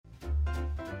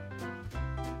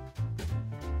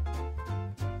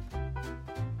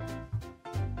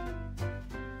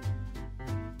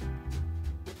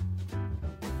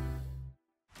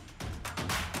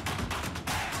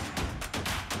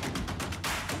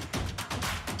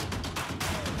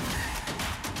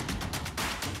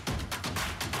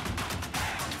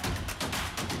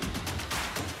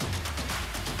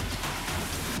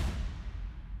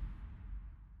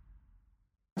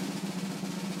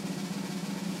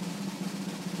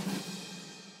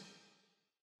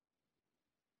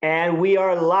And we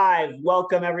are live.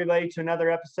 Welcome, everybody, to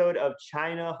another episode of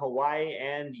China, Hawaii,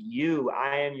 and You.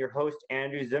 I am your host,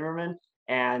 Andrew Zimmerman,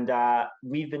 and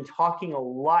we've been talking a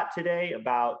lot today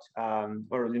about,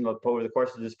 over the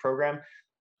course of this program,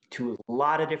 to a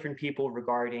lot of different people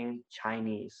regarding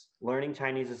Chinese. Learning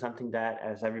Chinese is something that,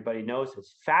 as everybody knows,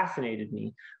 has fascinated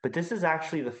me. But this is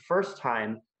actually the first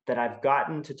time that I've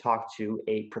gotten to talk to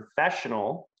a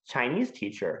professional Chinese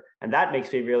teacher, and that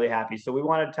makes me really happy. So we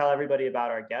want to tell everybody about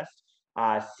our guest,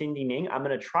 Cindy Ming. I'm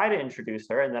going to try to introduce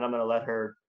her, and then I'm going to let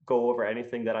her go over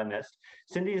anything that I missed.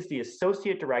 Cindy is the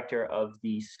Associate Director of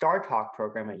the Star Talk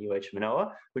program at UH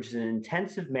Manoa, which is an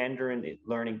intensive Mandarin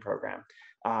learning program.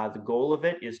 The goal of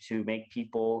it is to make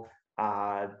people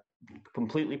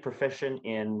completely proficient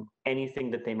in anything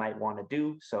that they might want to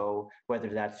do. So whether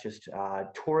that's just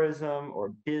tourism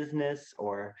or business,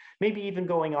 or maybe even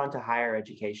going on to higher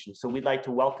education. So we'd like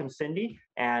to welcome Cindy.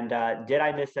 And did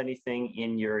I miss anything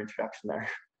in your introduction there?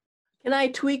 Can I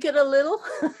tweak it a little?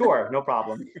 Sure, no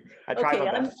problem. I tried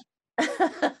my best.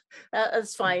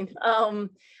 That's fine.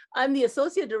 I'm the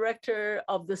Associate Director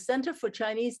of the Center for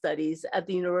Chinese Studies at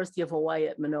the University of Hawaii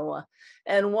at Manoa.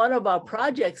 And one of our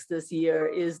projects this year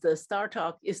is the Star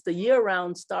Talk, it's the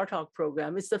year-round Star Talk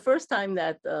program. It's the first time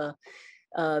that the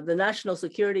National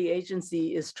Security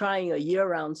Agency is trying a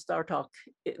year-round Star Talk.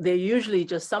 They're usually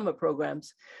just summer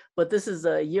programs, but this is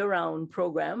a year-round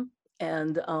program.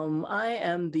 And I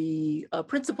am the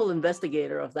principal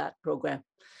investigator of that program.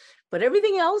 But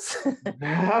everything else.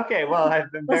 Okay, well, I'm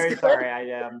very sorry.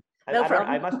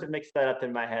 I must have mixed that up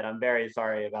in my head. I'm very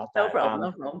sorry about that. No problem,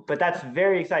 no problem. But that's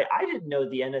very exciting. I didn't know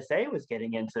the NSA was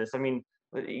getting into this. I mean,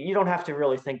 you don't have to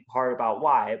really think hard about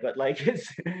why, but like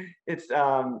it's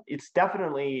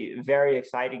definitely very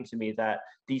exciting to me that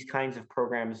these kinds of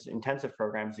programs, intensive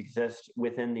programs, exist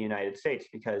within the United States,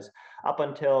 because up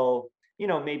until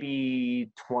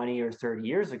maybe 20 or 30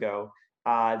 years ago,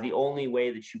 the only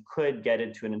way that you could get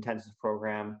into an intensive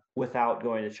program without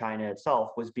going to China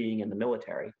itself was being in the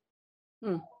military.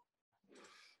 The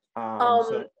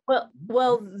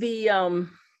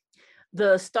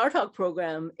Star Talk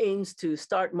program aims to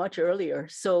start much earlier.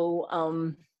 So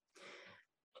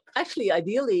actually,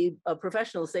 ideally,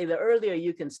 professionals say the earlier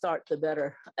you can start, the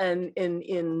better. And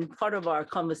in part of our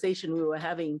conversation we were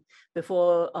having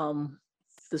before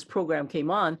this program came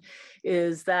on,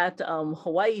 is that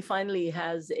Hawaii finally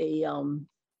has an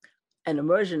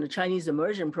immersion, a Chinese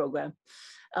immersion program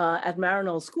at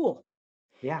Maryknoll School.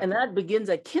 Yeah. And that begins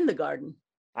at kindergarten.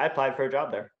 I applied for a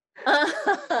job there.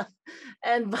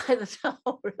 And by the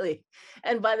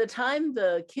time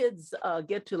the kids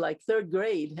get to like third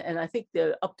grade, and I think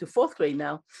they're up to fourth grade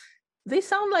now, they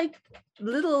sound like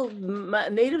little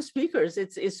native speakers.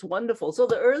 It's wonderful. So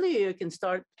the earlier you can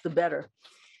start, the better.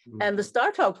 And the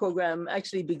Star Talk program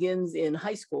actually begins in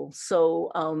high school.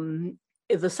 So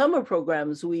the summer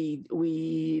programs,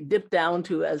 we dip down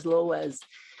to as low as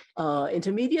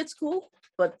intermediate school,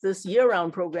 but this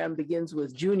year-round program begins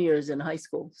with juniors in high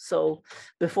school. So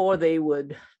before they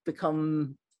would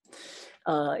become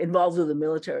involved with the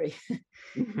military.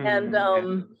 And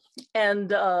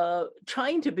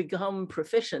trying to become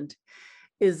proficient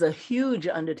is a huge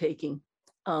undertaking.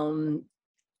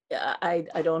 I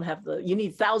don't have you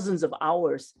need thousands of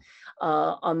hours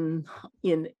in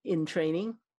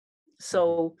training.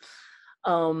 So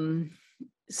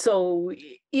so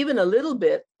even a little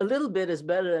bit is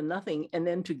better than nothing. And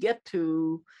then to get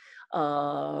to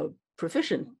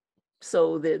proficient,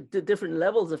 so the different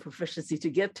levels of proficiency, to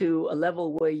get to a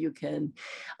level where you can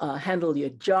handle your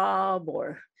job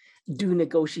or do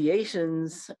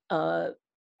negotiations,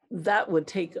 that would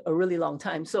take a really long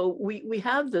time. So we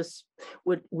have this,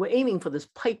 we're aiming for this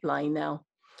pipeline now.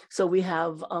 So we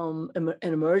have an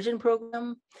immersion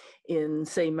program in,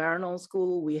 say, Maryknoll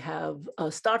School. We have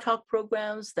Star Talk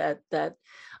programs that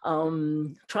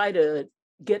try to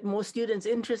get more students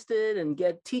interested and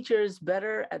get teachers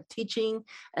better at teaching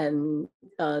and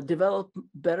develop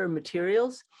better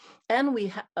materials. And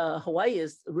Hawaii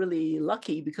is really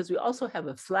lucky because we also have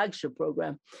a flagship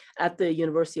program at the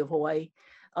University of Hawaii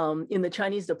in the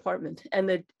Chinese department.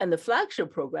 And the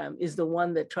flagship program is the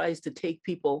one that tries to take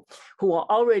people who are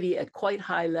already at quite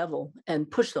high level and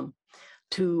push them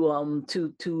to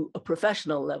a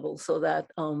professional level, so that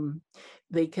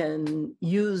they can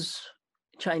use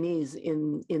Chinese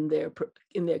in their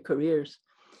careers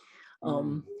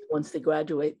once they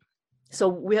graduate. So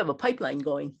we have a pipeline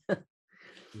going.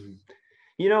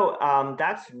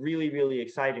 That's really, really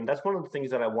exciting. That's one of the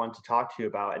things that I want to talk to you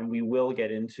about, and we will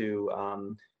get into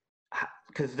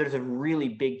because there's a really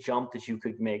big jump that you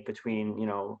could make between, you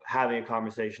know, having a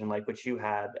conversation like what you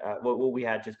had, what we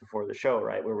had just before the show,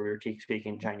 right, where we were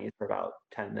speaking Chinese for about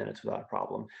 10 minutes without a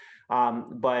problem.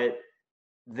 But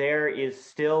there is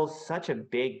still such a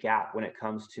big gap when it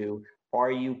comes to,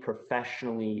 are you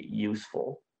professionally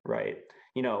useful, right?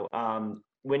 You know,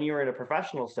 when you're in a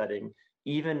professional setting,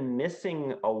 even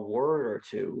missing a word or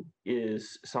two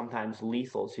is sometimes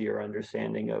lethal to your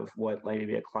understanding of what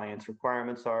maybe a client's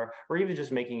requirements are, or even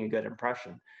just making a good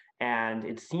impression. And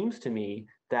it seems to me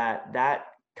that that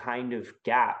kind of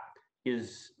gap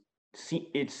is,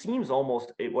 it seems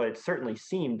almost, well, it certainly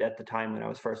seemed at the time when I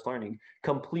was first learning,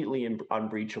 completely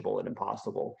unbreachable and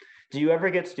impossible. Do you ever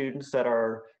get students that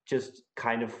are just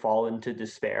kind of fall into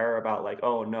despair about like,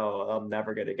 oh no, I'm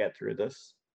never going to get through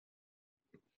this?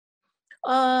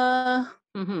 Uh,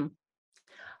 mhm,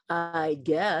 I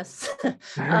guess.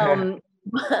 um,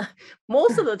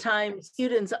 Most of the time,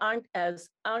 students aren't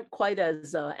quite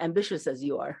as ambitious as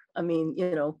you are. I mean,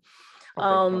 you know, Okay,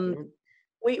 um,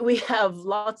 okay. we have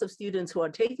lots of students who are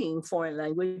taking foreign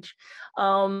language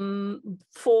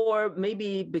for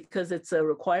maybe because it's a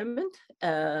requirement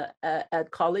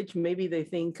at college. Maybe they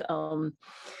think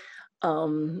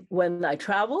when I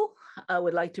travel, I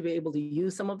would like to be able to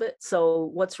use some of it. So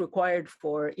what's required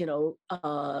for, you know,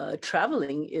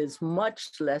 traveling is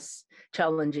much less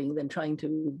challenging than trying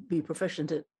to be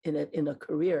proficient in it in a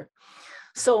career.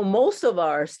 So most of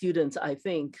our students, I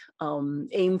think,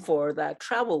 aim for that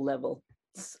travel level,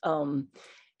 um,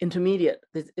 intermediate.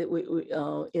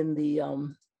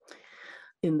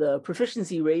 In the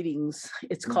proficiency ratings,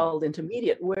 it's Mm, called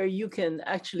intermediate, where you can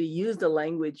actually use the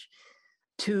language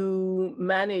to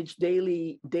manage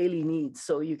daily needs.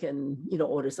 So you can, you know,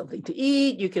 order something to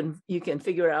eat, you can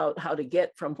figure out how to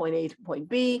get from point A to point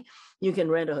B, you can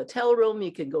rent a hotel room,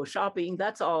 you can go shopping.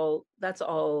 That's all,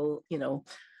 you know,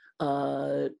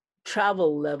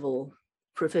 travel level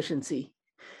proficiency.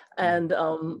 mm, And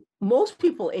most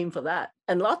people aim for that.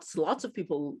 And lots of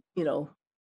people, you know,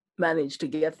 manage to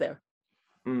get there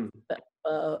mm,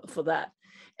 for that.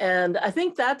 And I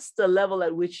think that's the level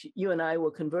at which you and I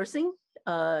were conversing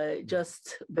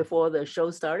just before the show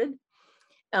started.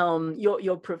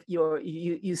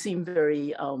 You seem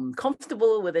very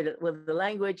comfortable with it, with the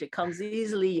language. It comes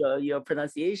easily. Your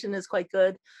pronunciation is quite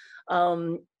good.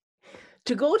 Um,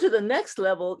 to go to the next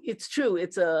level, it's true.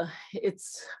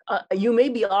 You may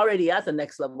be already at the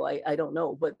next level. I don't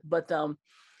know, but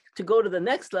to go to the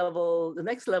next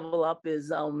level up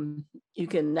is you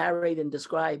can narrate and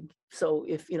describe. So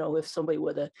if, you know, if somebody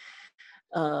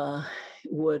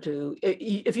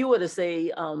if you were to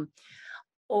say,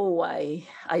 oh,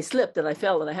 I slipped and I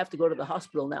fell and I have to go to the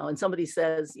hospital now, and somebody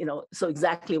says, you know, so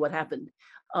exactly what happened,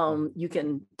 mm, you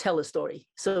can tell a story.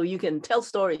 So you can tell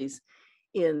stories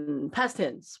in past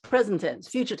tense, present tense,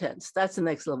 future tense. That's the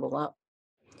next level up.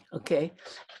 Okay.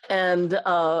 And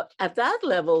at that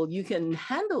level, you can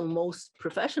handle most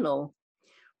professional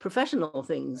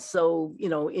things. So, you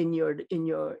know, in your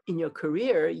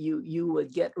career, you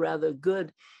would get rather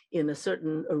good in a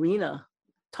certain arena,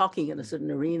 talking in a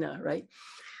certain arena, right?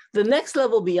 The next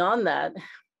level beyond that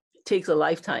takes a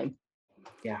lifetime.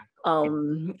 yeah.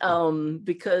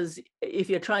 Because if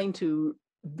you're trying to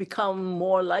become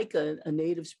more like a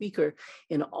native speaker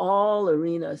in all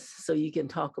arenas, so you can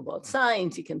talk about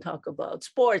science, you can talk about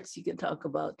sports, you can talk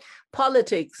about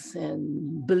politics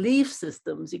and belief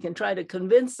systems, you can try to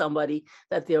convince somebody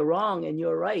that they're wrong and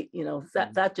you're right, you know,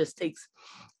 that just takes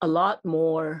a lot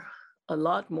more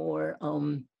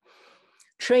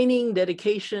training,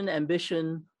 dedication,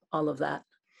 ambition, all of that.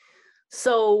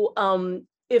 So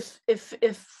if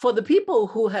for the people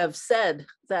who have said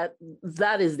that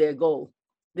that is their goal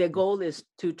is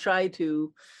to try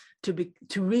to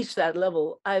reach that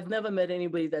level, I've never met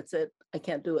anybody that said I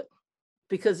can't do it.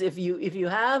 Because if you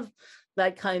have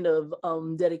that kind of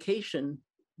dedication,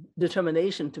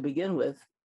 determination to begin with,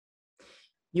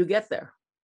 you get there.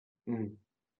 Mm.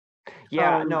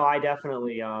 Yeah, Um, no, I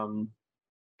definitely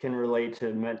can relate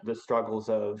to the struggles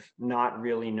of not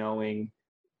really knowing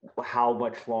how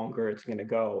much longer it's going to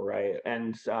go, right?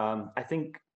 And I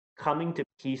think coming to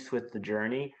peace with the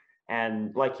journey,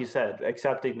 and like you said,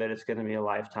 accepting that it's going to be a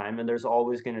lifetime, and there's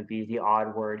always going to be the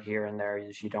odd word here and there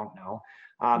as you don't know.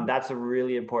 That's a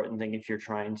really important thing if you're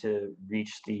trying to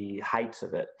reach the heights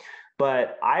of it.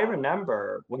 But I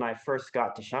remember when I first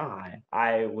got to Shanghai,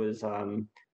 I was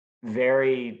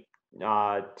very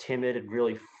timid and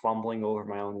really fumbling over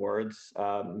my own words.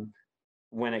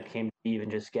 When it came to even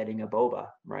just getting a boba,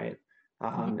 right?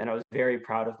 And I was very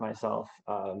proud of myself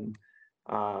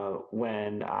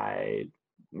when I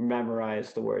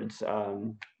memorize the words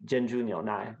 "Genju Niao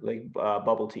Nai," like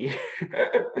bubble tea,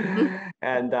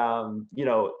 and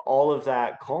all of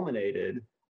that culminated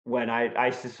when I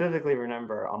specifically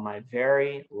remember on my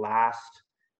very last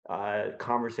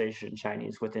conversation in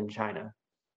Chinese within China.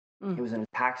 It was in a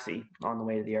taxi on the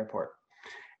way to the airport,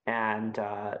 and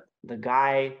the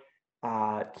guy.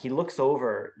 He looks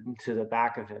over to the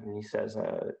back of him and he says,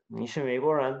 你是美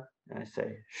国人? And I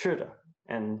say, 是的.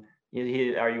 And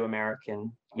are you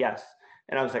American? Yes.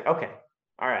 And I was like, okay,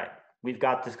 all right, we've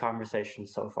got this conversation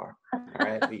so far. All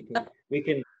right, we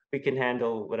can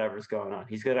handle whatever's going on.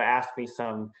 He's gonna ask me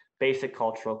some basic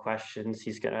cultural questions.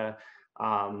 He's gonna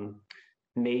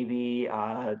maybe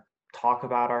talk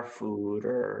about our food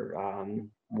or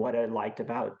what I liked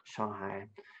about Shanghai.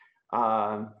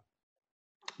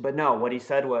 But no, what he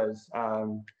said was,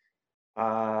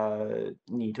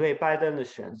 你对拜登的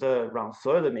选择让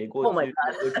所有的美国 Oh my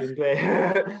军队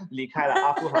离开了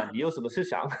阿富汗，你有什么思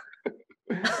想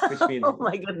？Which means, Oh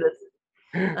my goodness.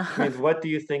 means, what do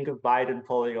you think of Biden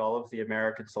pulling all of the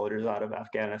American soldiers out of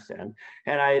Afghanistan?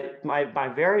 And my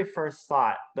very first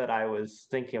thought that I was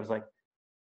thinking, I was like,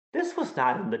 this was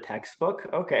not in the textbook.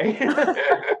 Okay.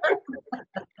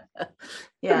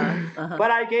 Yeah.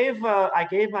 But I gave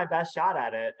my best shot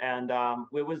at it, and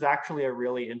it was actually a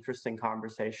really interesting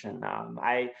conversation.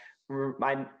 I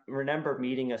remember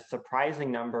meeting a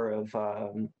surprising number of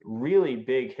really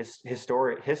big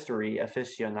history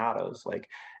aficionados. Like,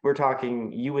 we're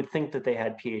talking, you would think that they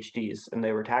had PhDs and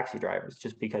they were taxi drivers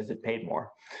just because it paid more.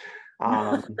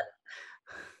 The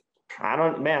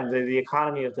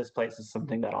economy of this place is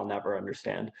something that I'll never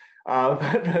understand.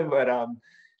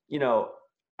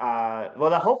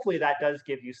 Hopefully that does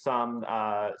give you some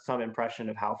impression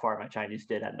of how far my Chinese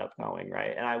did end up going,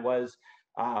 right? And I was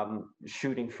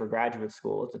shooting for graduate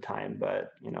school at the time,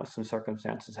 but some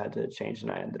circumstances had to change,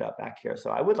 and I ended up back here. So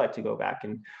I would like to go back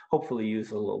and hopefully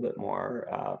use a little bit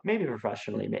more, maybe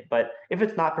professionally. But if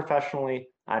it's not professionally,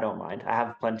 I don't mind. I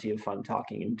have plenty of fun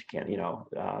talking in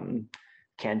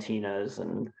cantinas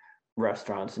and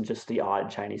restaurants and just the odd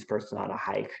Chinese person on a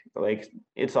hike. Like,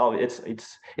 it's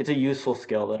a useful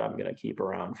skill that I'm going to keep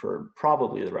around for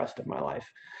probably the rest of my life.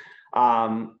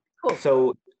 Cool.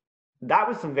 So that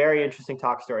was some very interesting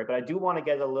talk story, but I do want to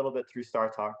get a little bit through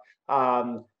Star Talk.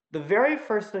 The very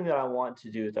first thing that I want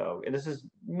to do, though, and this is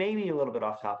maybe a little bit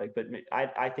off topic, but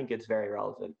I think it's very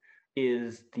relevant,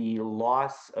 is the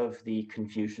loss of the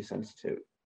Confucius Institute.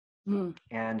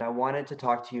 And I wanted to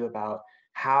talk to you about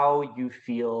how you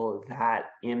feel that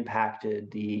impacted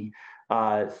the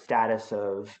status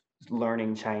of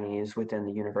learning Chinese within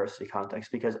the university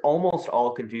context, because almost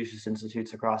all Confucius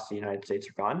Institutes across the United States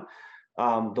are gone.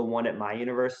 The one at my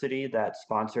university that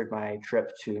sponsored my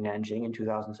trip to Nanjing in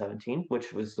 2017,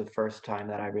 which was the first time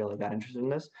that I really got interested in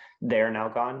this, they're now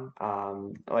gone.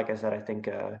 Like I said, I think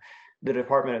the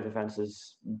Department of Defense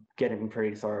is getting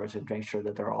pretty thorough to make sure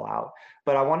that they're all out.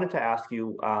 But I wanted to ask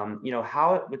you,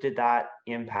 how did that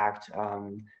impact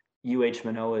UH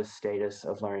Manoa's status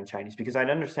of learning Chinese? Because I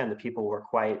understand that people were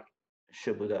quite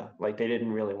shibuda, like they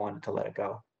didn't really want to let it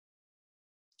go.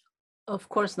 Of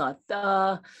course not.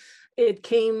 It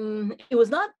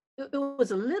was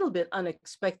a little bit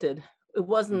unexpected. It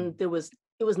wasn't, it was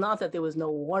not that there was no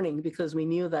warning, because we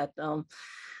knew that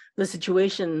the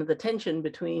situation, the tension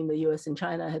between the US and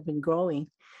China had been growing.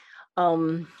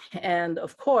 And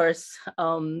of course,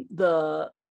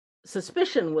 the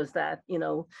suspicion was that,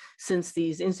 since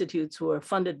these institutes were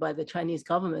funded by the Chinese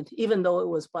government, even though it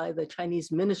was by the Chinese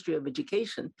Ministry of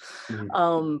Education,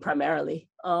 primarily,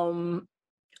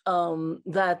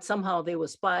 that somehow they were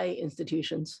spy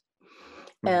institutions.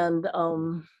 And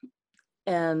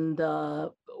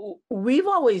we've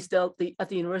always dealt at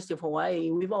the University of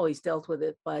Hawaii, we've always dealt with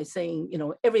it by saying,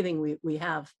 everything we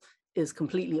have is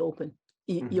completely open.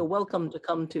 You're welcome to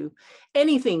come to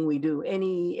anything we do,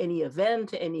 any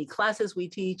event, any classes we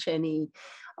teach, any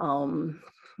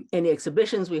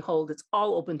exhibitions we hold. It's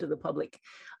all open to the public.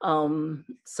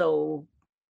 So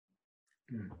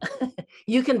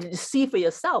you can see for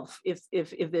yourself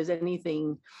if there's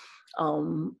anything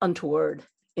untoward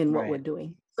in what we're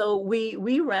doing. So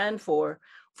we ran for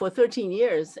 13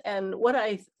 years, and what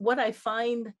I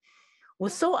find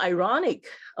was so ironic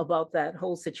about that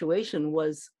whole situation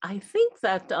was, I think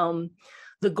that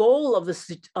the goal of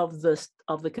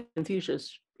the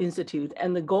Confucius Institute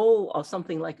and the goal of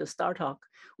something like a Star Talk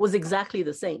was exactly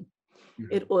the same.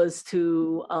 It was to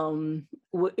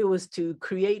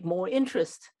create more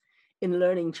interest in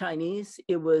learning Chinese.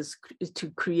 It was to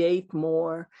create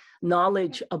more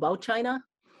knowledge about China.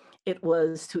 It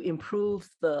was to improve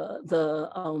the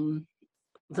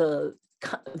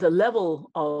the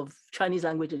level of Chinese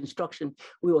language instruction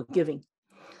we were giving.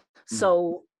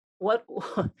 So what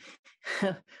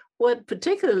what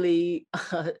particularly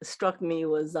struck me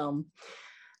was,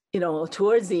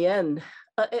 towards the end,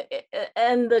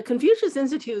 and the Confucius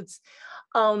Institutes,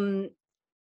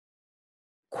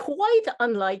 quite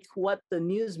unlike what the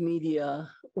news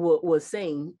media was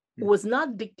saying, was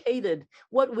not dictated.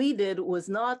 What we did was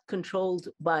not controlled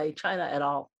by China at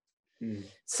all.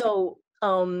 So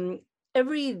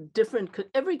every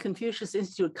Confucius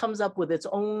Institute comes up with its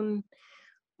own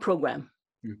program.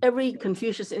 Every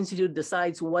Confucius Institute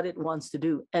decides what it wants to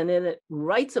do, and then it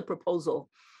writes a proposal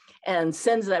and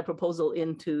sends that proposal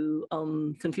into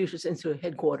Confucius Institute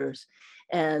headquarters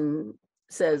and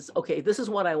says, okay, this is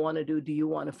what I want to do. Do you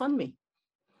want to fund me?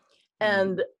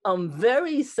 And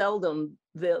very seldom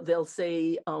they'll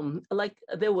say, like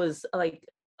there was like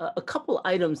a couple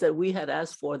items that we had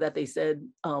asked for that they said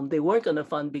they weren't going to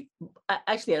fund.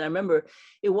 Actually, and I remember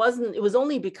it was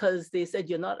only because they said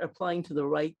you're not applying to the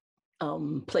right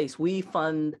place. We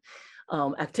fund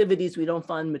activities, we don't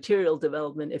fund material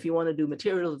development. If you want to do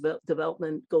material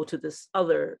development, go to this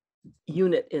other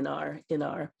unit in our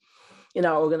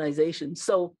organization.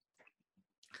 So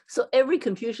every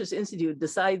Confucius Institute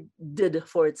decided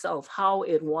for itself how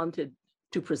it wanted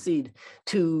to proceed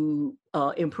to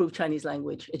improve Chinese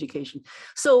language education.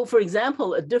 So for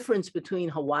example, a difference between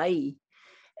Hawaii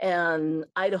and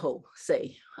Idaho,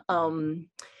 say,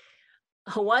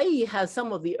 Hawaii has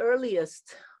some of the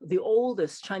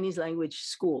oldest Chinese language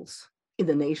schools in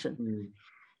the nation.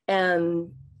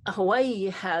 And Hawaii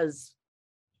has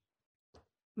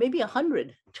maybe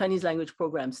 100 Chinese language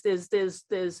programs.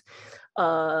 There's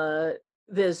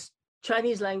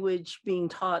Chinese language being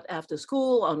taught after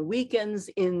school, on weekends,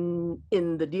 in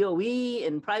the DOE,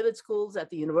 in private schools, at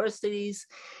the universities.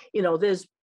 There's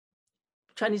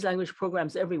Chinese language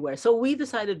programs everywhere. So we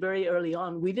decided very early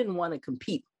on, we didn't want to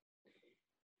compete.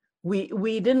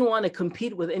 We didn't want to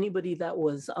compete with anybody that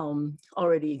was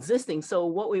already existing. So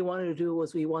what we wanted to do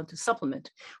was we wanted to supplement.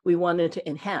 We wanted to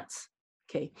enhance.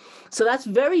 Okay, so that's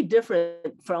very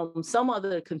different from some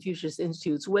other Confucius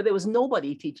Institutes where there was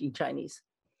nobody teaching Chinese.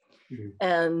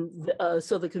 And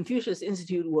so the Confucius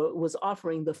Institute was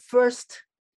offering the first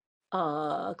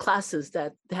classes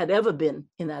that had ever been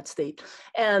in that state.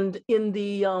 And in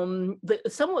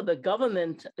some of the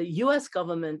government, US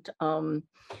government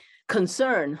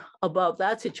concern about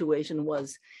that situation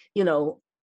was,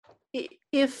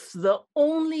 if the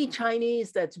only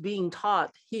Chinese that's being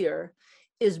taught here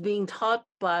is being taught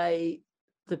by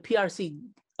the PRC,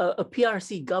 a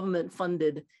PRC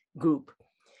government-funded group,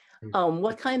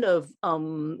 what kind of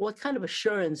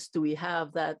assurance do we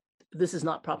have that this is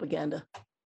not propaganda?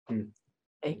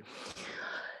 Okay.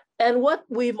 And what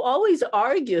we've always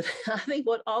argued, I think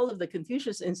what all of the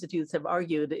Confucius Institutes have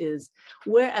argued is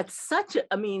we're at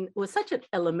with such an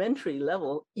elementary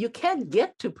level, you can't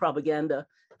get to propaganda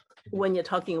when you're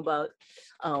talking about,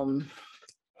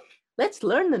 let's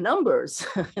learn the numbers,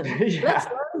 let's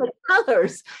learn the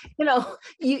colors.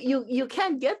 You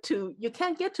can't get to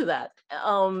that.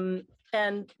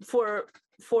 And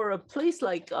for a place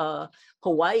like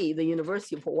Hawaii, the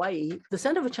University of Hawaii, the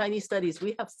Center for Chinese Studies,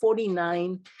 we have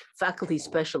 49 faculty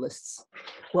specialists.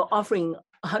 We're offering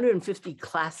 150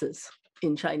 classes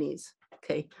in Chinese,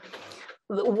 okay?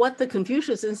 What the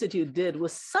Confucius Institute did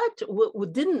was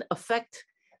didn't affect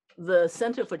the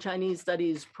Center for Chinese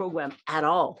Studies program at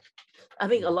all. I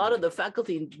think a lot of the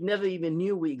faculty never even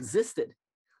knew we existed.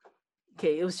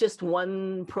 Okay, it was just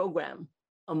one program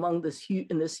among this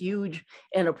huge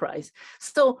enterprise.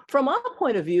 So from our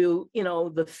point of view,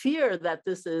 the fear that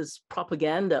this is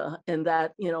propaganda and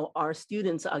that, our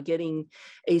students are getting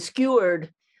a skewered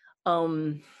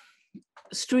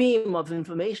stream of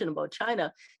information about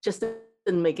China just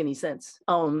didn't make any sense.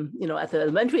 At the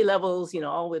elementary levels,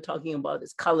 all we're talking about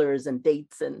is colors and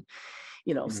dates and,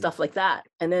 stuff like that.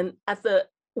 And then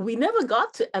we never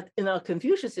got to, in our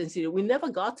Confucius Institute, we never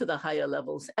got to the higher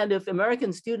levels. And if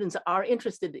American students are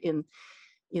interested in,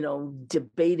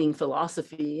 debating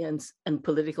philosophy and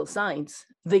political science,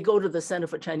 they go to the Center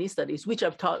for Chinese Studies, which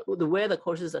where the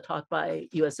courses are taught by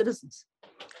US citizens.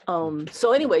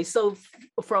 So anyway,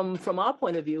 from our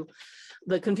point of view,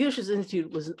 the Confucius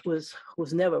Institute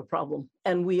was never a problem.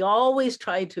 And we always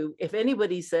try to, if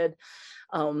anybody said,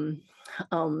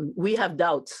 we have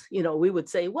doubts, we would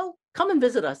say, well, come and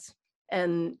visit us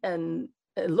and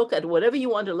look at whatever you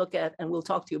want to look at, and we'll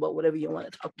talk to you about whatever you want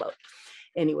to talk about.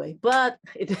 Anyway, but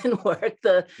it didn't work.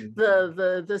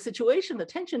 The situation, the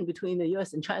tension between the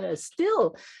US and China is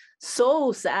still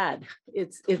so sad.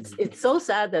 It's so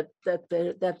sad that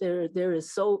there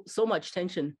is so much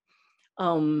tension.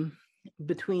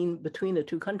 between the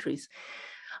two countries.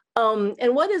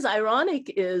 And what is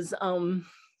ironic is,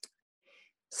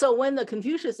 so when the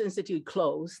Confucius Institute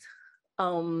closed,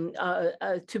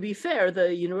 to be fair,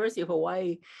 the University of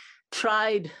Hawaii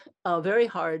tried very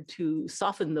hard to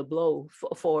soften the blow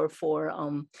for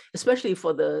especially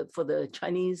for the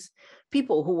Chinese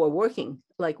people who were working.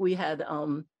 Like we had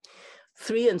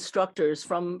 3 instructors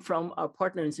from our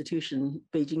partner institution,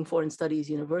 Beijing Foreign Studies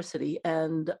University,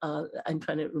 and I'm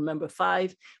trying to remember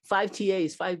 5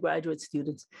 TAs, 5 graduate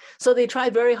students. So they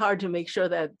tried very hard to make sure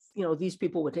that these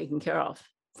people were taken care of,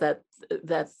 that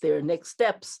their next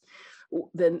steps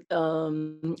then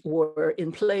were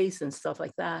in place and stuff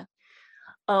like that.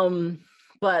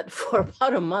 But for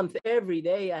about a month, every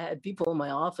day I had people in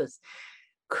my office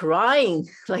crying,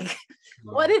 like,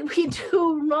 what did we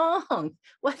do wrong?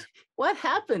 What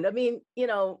happened? I mean,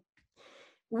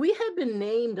 we had been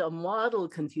named a model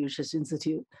Confucius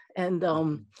Institute, and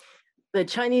the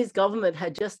Chinese government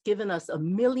had just given us $1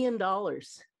 million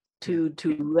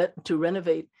to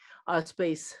renovate our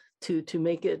space to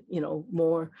make it,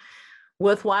 more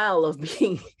worthwhile of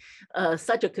being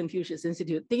such a Confucius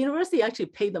Institute. The university actually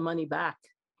paid the money back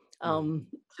to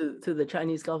the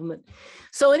Chinese government.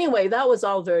 So anyway, that was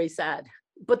all very sad.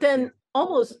 But then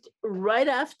almost right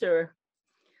after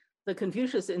the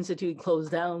Confucius Institute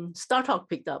closed down, StarTalk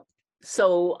picked up.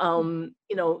 So,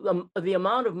 the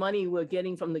amount of money we're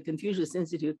getting from the Confucius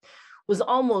Institute was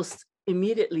almost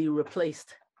immediately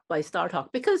replaced by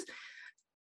StarTalk, because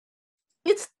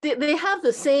they have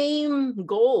the same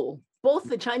goal. Both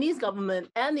the Chinese government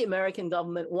and the American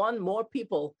government want more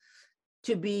people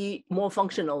to be more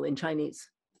functional in Chinese.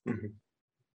 Mm-hmm.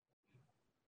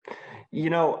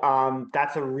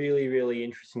 That's a really, really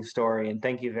interesting story, and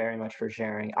thank you very much for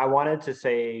sharing. I wanted to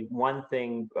say one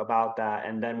thing about that,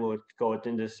 and then we'll go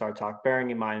into StarTalk,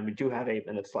 bearing in mind we do have 8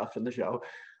 minutes left in the show.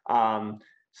 I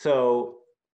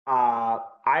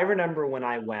remember when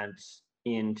I went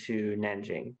into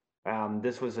Nanjing,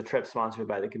 this was a trip sponsored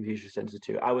by the Confucius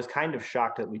Institute. I was kind of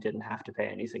shocked that we didn't have to pay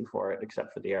anything for it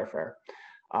except for the airfare.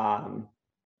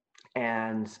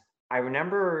 And I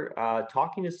remember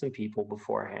talking to some people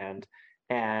beforehand,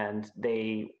 and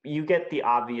you get the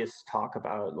obvious talk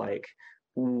about, like,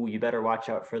 ooh, you better watch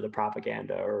out for the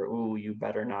propaganda, or ooh, you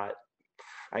better not,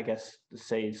 I guess,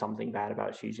 say something bad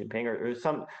about Xi Jinping, or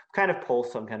some kind of pull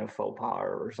some kind of faux pas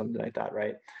or something like that,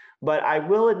 right? But I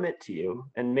will admit to you,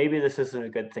 and maybe this isn't a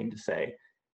good thing to say,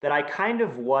 that I kind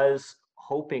of was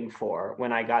hoping for,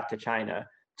 when I got to China,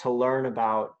 to learn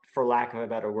about, for lack of a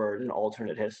better word, an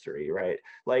alternate history, right?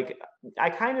 Like, I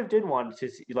kind of did want to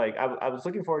see, like, I was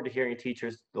looking forward to hearing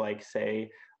teachers, like,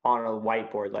 say on a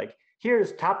whiteboard, like,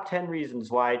 here's top 10 reasons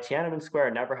why Tiananmen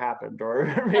Square never happened,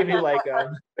 or maybe like,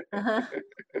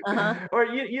 or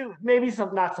you maybe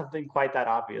not something quite that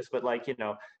obvious, but like,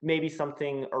 maybe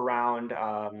something around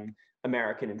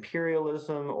American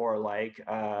imperialism, or like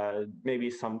maybe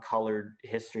some colored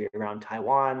history around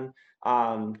Taiwan.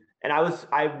 And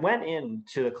I went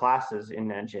into the classes in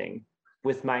Nanjing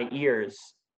with my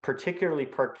ears particularly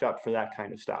perked up for that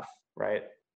kind of stuff, right?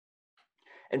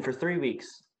 And for 3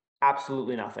 weeks,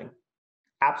 absolutely nothing.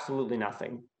 Absolutely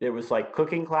nothing. There was like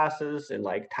cooking classes and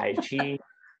like Tai Chi,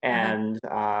 and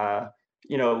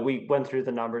we went through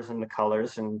the numbers and the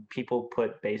colors, and people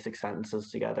put basic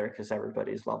sentences together because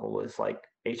everybody's level was like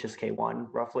HSK1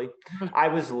 roughly. I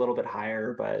was a little bit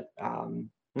higher, but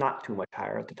not too much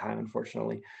higher at the time,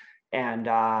 unfortunately. And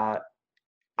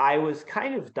I was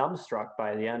kind of dumbstruck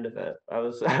by the end of it. I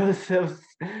was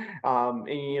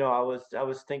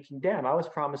thinking, damn, I was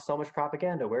promised so much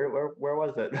propaganda. Where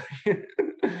was it?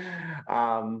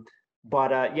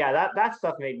 That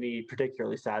stuff made me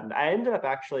particularly saddened. I ended up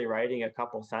actually writing a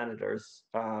couple senators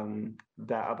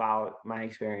about my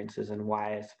experiences and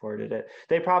why I supported it.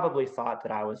 They probably thought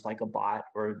that I was like a bot,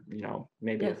 or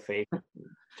maybe a fake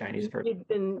Chinese person.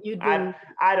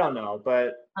 I don't know,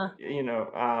 but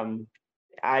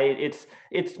it's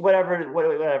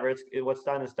whatever. What's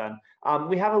done is done.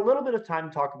 We have a little bit of time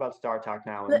to talk about StarTalk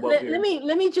now. And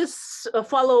let me just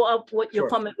follow up what your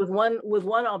comment with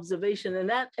one observation, and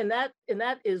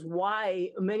that is why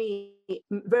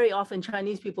very often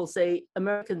Chinese people say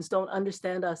Americans don't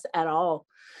understand us at all.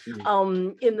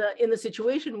 Mm-hmm. In the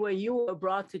situation where you were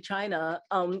brought to China,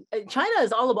 China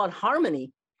is all about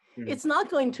harmony. It's not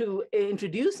going to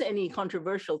introduce any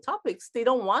controversial topics. They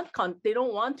don't want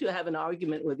to have an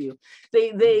argument with you. They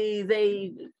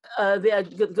are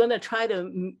going to try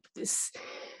to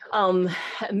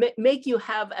make you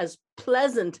have as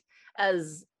pleasant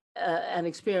as an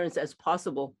experience as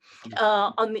possible.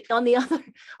 On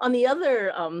the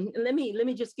other, let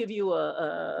me just give you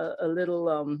a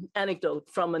little anecdote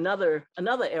from another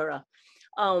era.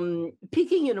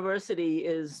 Peking University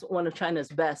is one of China's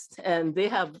best, and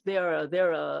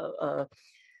they're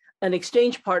an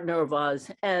exchange partner of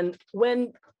ours. And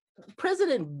when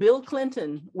President Bill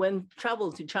Clinton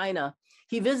traveled to China,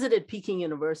 he visited Peking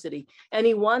University, and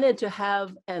he wanted to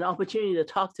have an opportunity to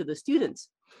talk to the students.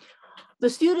 The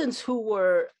students who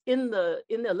were in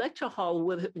the lecture hall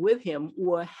with him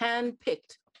were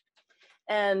handpicked,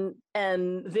 and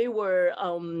they were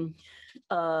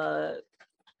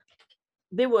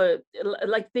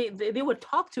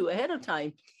talked to ahead of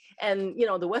time. And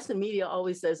the Western media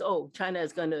always says, "Oh, China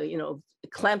is going to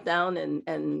clamp down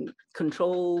and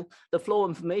control the flow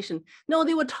of information." No,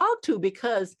 they were talked to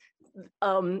because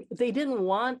they didn't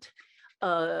want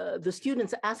the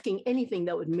students asking anything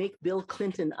that would make Bill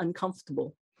Clinton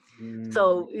uncomfortable.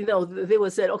 So, they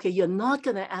would say, okay, you're not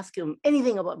going to ask him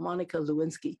anything about Monica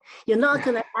Lewinsky. You're not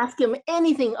going to ask him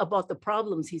anything about the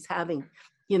problems he's having,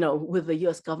 with the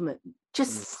US government.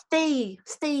 Just stay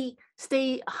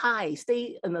high,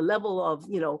 stay in the level of,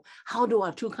 how do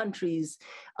our two countries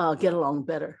get along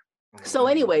better? So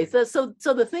anyway, so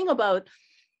the thing about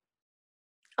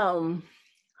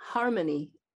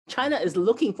harmony, China is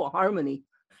looking for harmony.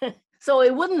 So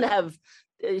it wouldn't have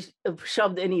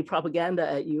shoved any propaganda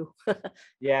at you.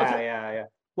 Yeah.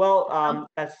 Well,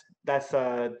 that's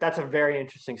a very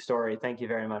interesting story. Thank you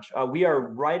very much. We are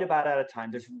right about out of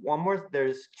time. There's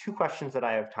two questions that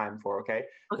I have time for. Okay.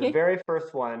 The very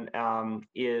first one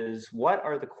is, what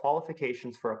are the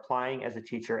qualifications for applying as a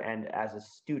teacher and as a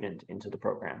student into the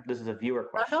program? This is a viewer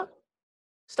question.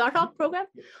 Startup program?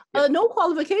 Yep. No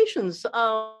qualifications.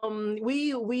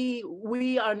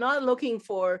 We are not looking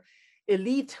for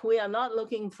elite. We are not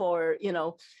looking for,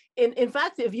 in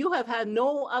fact, if you have had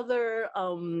no other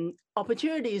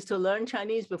opportunities to learn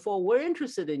Chinese before, we're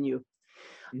interested in you.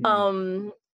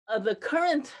 The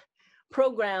current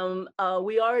program,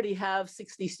 we already have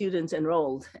 60 students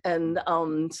enrolled. And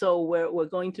so we're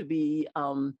going to be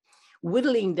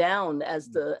whittling down as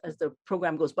the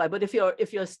program goes by. But if you're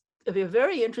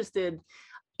very interested,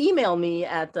 email me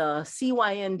at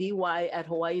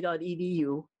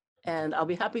cyndy@hawaii.edu, and I'll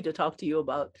be happy to talk to you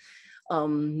about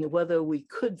whether we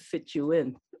could fit you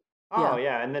in. Oh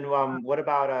yeah, and then what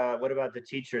about the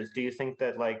teachers? Do you think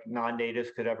that like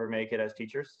non-natives could ever make it as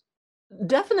teachers?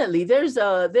 Definitely, there's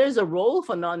a role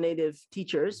for non-native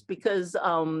teachers because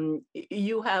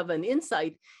you have an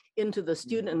insight into the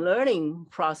student learning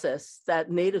process that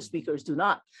native speakers do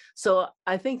not. So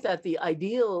I think that the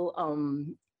ideal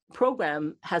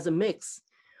program has a mix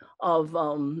of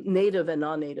native and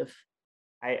non-native.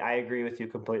 I agree with you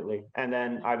completely. And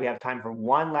then we have time for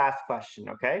one last question,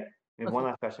 okay? We have one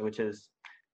last question, which is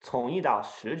从1到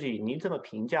10级，你怎么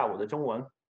评价我的中文？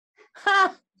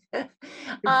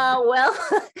 Well,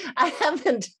 I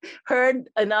haven't heard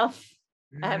enough.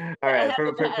 All right,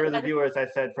 for the viewers, I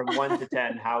said from 1 to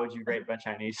 10, how would you rate my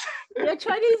Chinese? Yeah,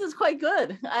 Chinese is quite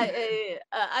good.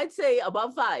 I'd say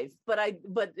above 5, but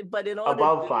in order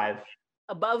above 5.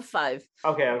 Above 5.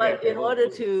 Okay. But in order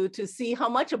to see how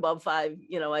much above 5,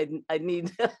 I'd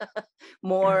need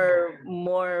more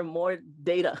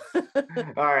data.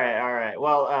 All right.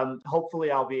 Well,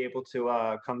 hopefully I'll be able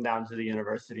to come down to the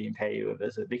university and pay you a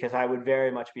visit, because I would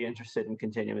very much be interested in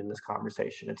continuing this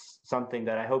conversation. It's something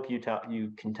that I hope you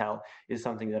can tell is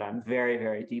something that I'm very,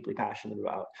 very deeply passionate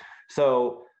about.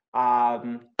 So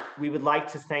we would like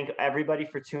to thank everybody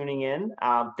for tuning in.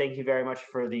 Thank you very much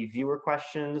for the viewer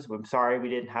questions. I'm sorry we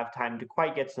didn't have time to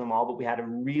quite get to them all, but we had a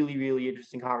really, really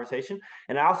interesting conversation.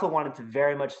 And I also wanted to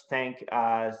very much thank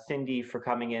Cindy for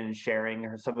coming in and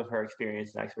sharing some of her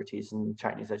experience and expertise in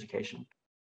Chinese education.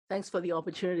 Thanks for the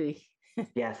opportunity.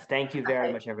 Yes, thank you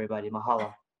very much, everybody.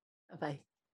 Mahalo. Bye.